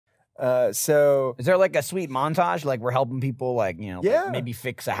So is there like a sweet montage? Like we're helping people, like Yeah. like maybe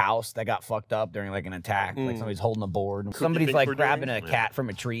fix a house that got fucked up during like an attack. Like somebody's holding a board. Somebody's like grabbing a cat from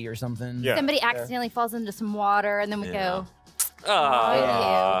a tree or something. Yeah. Somebody accidentally falls into some water, and then we go.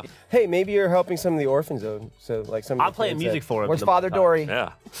 Hey, maybe you're helping some of the orphans though. So like some. I'm playing music for him. Where's Father Dory?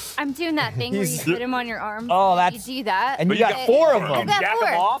 Yeah. I'm doing that thing where you put him on your arm. Oh, that's you do that. And you got 4 of them. You jack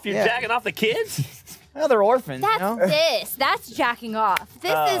them off? You're jacking off the kids? Well, they're orphans. That's you know? this. That's jacking off.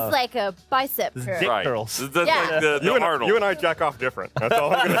 This is like a bicep curl. Dick curls. That's Yeah. like the Arnold. You and I jack off different. That's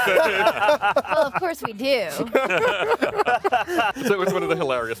all I'm gonna say. Well, of course we do. So it was one of the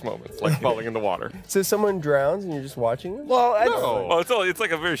hilarious moments, like falling in the water. So someone drowns and you're just watching them? Well, Well, it's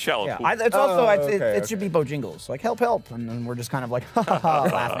like a very shallow pool. it's also okay, it should be Bojingles. Like help, and then we're just kind of like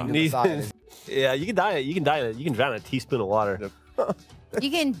laughing to the side. Yeah, you can die. You can die. You can drown in a teaspoon of water. You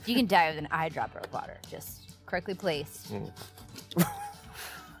can die with an eyedropper of water, just correctly placed.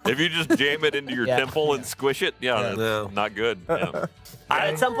 If you just jam it into your temple and squish it, that's not good. Yeah.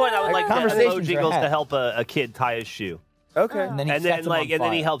 At some point, I would like Conversations are Bojingles had. to help a kid tie his shoe. Okay. And then, he And sets then them on and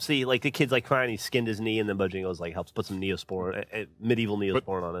then he fire. helps like the kid's like crying, he skinned his knee, and then Bojingles like helps put some Neosporin, medieval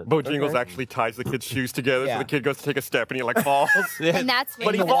Neosporin on it. Bojingles actually ties the kid's shoes together, so the kid goes to take a step and he like falls. And that's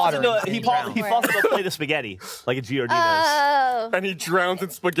But he when falls water into he falls into a plate of spaghetti like a Giordano's. Oh. And he drowns in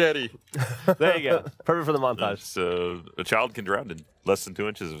spaghetti. There you go. Perfect for the montage. So a child can drown in less than 2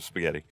 inches of spaghetti.